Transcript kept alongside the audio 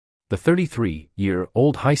The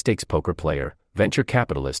 33-year-old high-stakes poker player, venture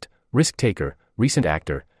capitalist, risk-taker, recent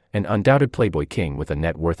actor, and undoubted Playboy King with a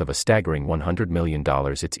net worth of a staggering $100 million.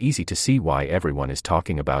 It's easy to see why everyone is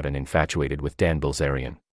talking about and infatuated with Dan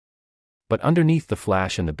Bilzerian. But underneath the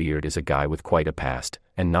flash and the beard is a guy with quite a past,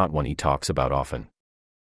 and not one he talks about often.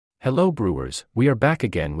 Hello brewers, we are back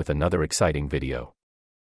again with another exciting video.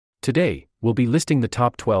 Today, we'll be listing the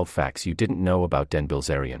top 12 facts you didn't know about Dan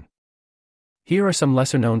Bilzerian. Here are some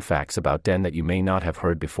lesser-known facts about Dan that you may not have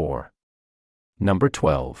heard before. Number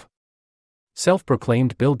 12.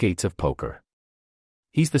 Self-proclaimed Bill Gates of poker.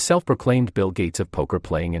 He's the self-proclaimed Bill Gates of poker,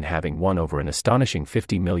 playing and having won over an astonishing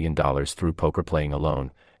 $50 million through poker playing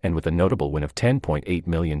alone, and with a notable win of $10.8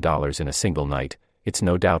 million in a single night. It's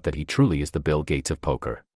no doubt that he truly is the Bill Gates of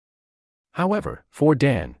poker. However, for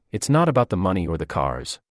Dan, it's not about the money or the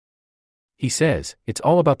cars. He says, it's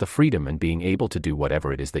all about the freedom and being able to do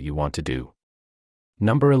whatever it is that you want to do.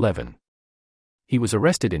 Number 11. He was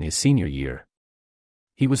arrested in his senior year.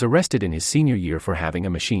 He was arrested in his senior year for having a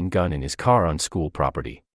machine gun in his car on school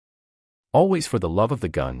property. Always for the love of the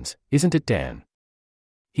guns, isn't it, Dan?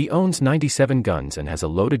 He owns 97 guns and has a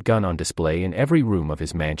loaded gun on display in every room of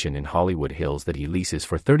his mansion in Hollywood Hills that he leases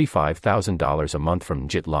for $35,000 a month from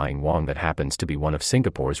Jit Liang Wong, that happens to be one of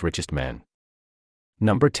Singapore's richest men.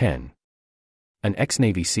 Number 10. An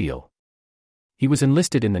ex-Navy SEAL. He was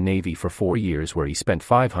enlisted in the Navy for 4 years, where he spent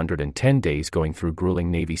 510 days going through grueling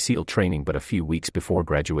Navy SEAL training, but a few weeks before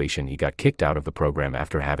graduation he got kicked out of the program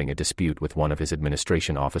after having a dispute with one of his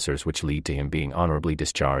administration officers, which led to him being honorably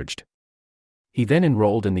discharged. He then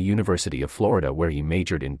enrolled in the University of Florida, where he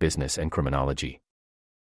majored in business and criminology.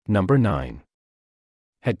 Number 9.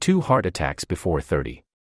 Had 2 heart attacks before 30.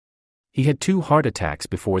 He had 2 heart attacks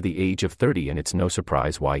before the age of 30, and it's no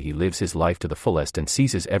surprise why he lives his life to the fullest and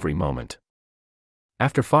seizes every moment.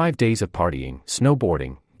 After 5 days of partying,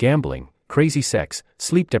 snowboarding, gambling, crazy sex,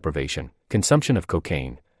 sleep deprivation, consumption of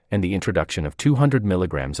cocaine, and the introduction of 200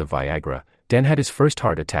 milligrams of Viagra, Dan had his first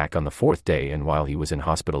heart attack on the 4th day, and while he was in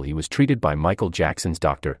hospital he was treated by Michael Jackson's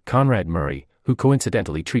doctor, Conrad Murray, who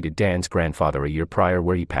coincidentally treated Dan's grandfather a year prior,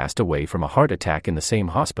 where he passed away from a heart attack in the same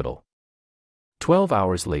hospital. 12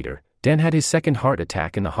 hours later, Dan had his second heart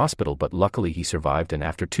attack in the hospital, but luckily he survived, and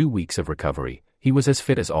after 2 weeks of recovery, he was as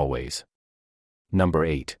fit as always. Number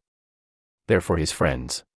 8. There for his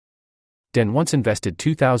friends. Dan once invested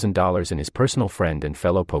 $2,000 in his personal friend and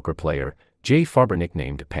fellow poker player, Jay Farber,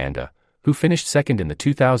 nicknamed Panda, who finished second in the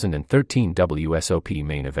 2013 WSOP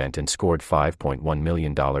main event and scored $5.1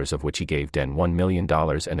 million, of which he gave Dan $1 million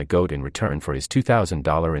and a goat in return for his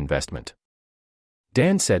 $2,000 investment.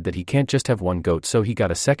 Dan said that he can't just have one goat, so he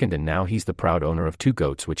got a second, and now he's the proud owner of 2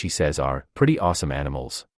 goats, which he says are pretty awesome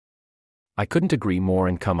animals. I couldn't agree more,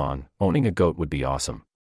 and come on, owning a goat would be awesome.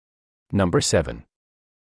 Number 7.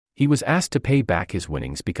 He was asked to pay back his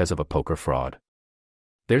winnings because of a poker fraud.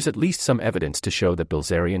 There's at least some evidence to show that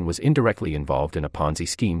Bilzerian was indirectly involved in a Ponzi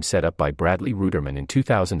scheme set up by Bradley Ruderman in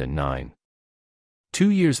 2009. 2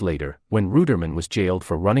 years later, when Ruderman was jailed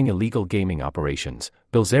for running illegal gaming operations,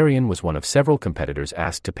 Bilzerian was one of several competitors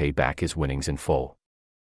asked to pay back his winnings in full.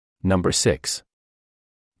 Number 6.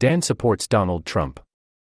 Dan supports Donald Trump.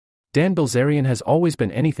 Dan Bilzerian has always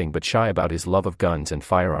been anything but shy about his love of guns and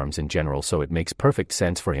firearms in general, so it makes perfect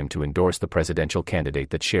sense for him to endorse the presidential candidate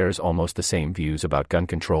that shares almost the same views about gun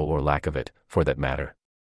control, or lack of it, for that matter.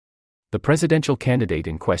 The presidential candidate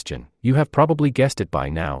in question, you have probably guessed it by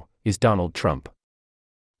now, is Donald Trump.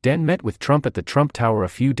 Dan met with Trump at the Trump Tower a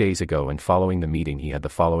few days ago, and following the meeting he had the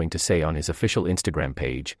following to say on his official Instagram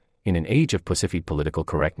page: "In an age of pussified political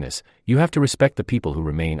correctness, you have to respect the people who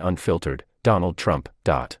remain unfiltered, Donald Trump."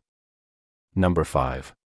 Number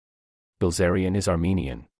 5. Bilzerian is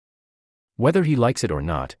Armenian. Whether he likes it or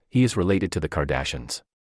not, he is related to the Kardashians.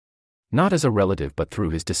 Not as a relative, but through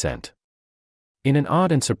his descent. In an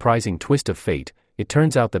odd and surprising twist of fate, it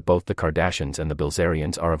turns out that both the Kardashians and the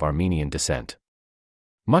Bilzerians are of Armenian descent.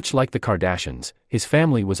 Much like the Kardashians, his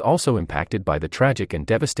family was also impacted by the tragic and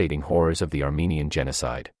devastating horrors of the Armenian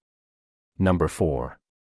genocide. Number 4.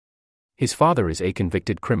 His father is a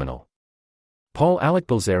convicted criminal. Paul Alec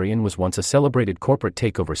Bilzerian was once a celebrated corporate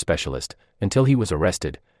takeover specialist, until he was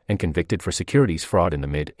arrested and convicted for securities fraud in the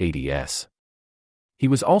mid-80s. He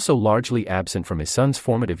was also largely absent from his son's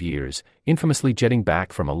formative years, infamously jetting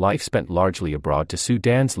back from a life spent largely abroad to sue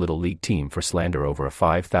Dan's Little League team for slander over a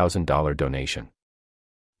 $5,000 donation.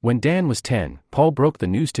 When Dan was 10, Paul broke the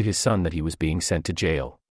news to his son that he was being sent to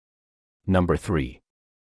jail. Number 3.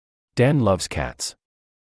 Dan loves cats.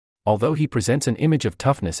 Although he presents an image of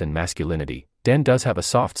toughness and masculinity, Dan does have a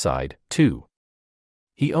soft side, too.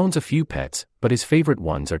 He owns a few pets, but his favorite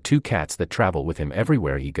ones are two cats that travel with him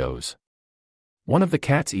everywhere he goes. One of the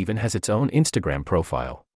cats even has its own Instagram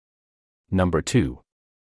profile. Number 2.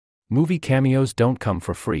 Movie cameos don't come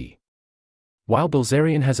for free. While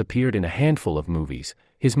Bilzerian has appeared in a handful of movies,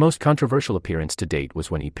 his most controversial appearance to date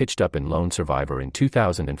was when he pitched up in Lone Survivor in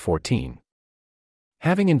 2014.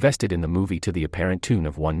 Having invested in the movie to the apparent tune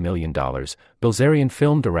of $1 million, Bilzerian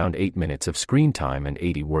filmed around 8 minutes of screen time and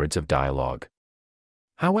 80 words of dialogue.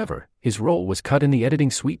 However, his role was cut in the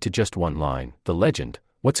editing suite to just one line, "The legend,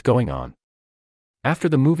 what's going on?" After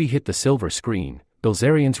the movie hit the silver screen,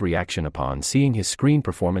 Bilzerian's reaction upon seeing his screen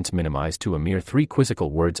performance minimized to a mere 3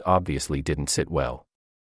 quizzical words obviously didn't sit well.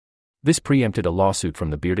 This preempted a lawsuit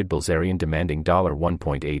from the bearded Bilzerian demanding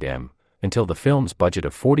 $1.8 million, until the film's budget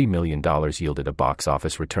of $40 million yielded a box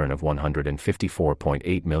office return of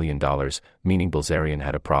 $154.8 million, meaning Bilzerian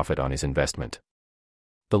had a profit on his investment.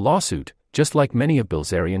 The lawsuit, just like many of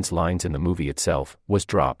Bilzerian's lines in the movie itself, was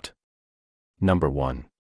dropped. Number 1.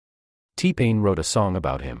 T-Pain wrote a song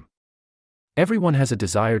about him. Everyone has a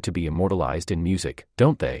desire to be immortalized in music,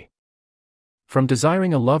 don't they? From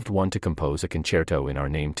desiring a loved one to compose a concerto in our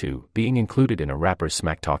name to being included in a rapper's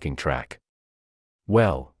smack-talking track.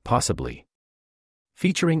 Well, possibly.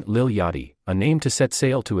 Featuring Lil Yachty, a name to set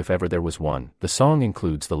sail to if ever there was one, the song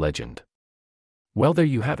includes the legend. Well, there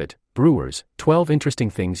you have it, Brewers, 12 interesting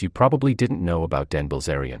things you probably didn't know about Dan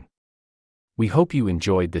Bilzerian. We hope you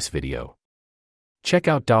enjoyed this video. Check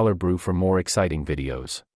out Brew for more exciting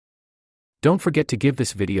videos. Don't forget to give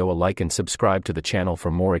this video a like and subscribe to the channel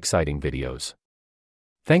for more exciting videos.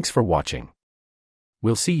 Thanks for watching.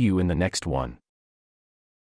 We'll see you in the next one.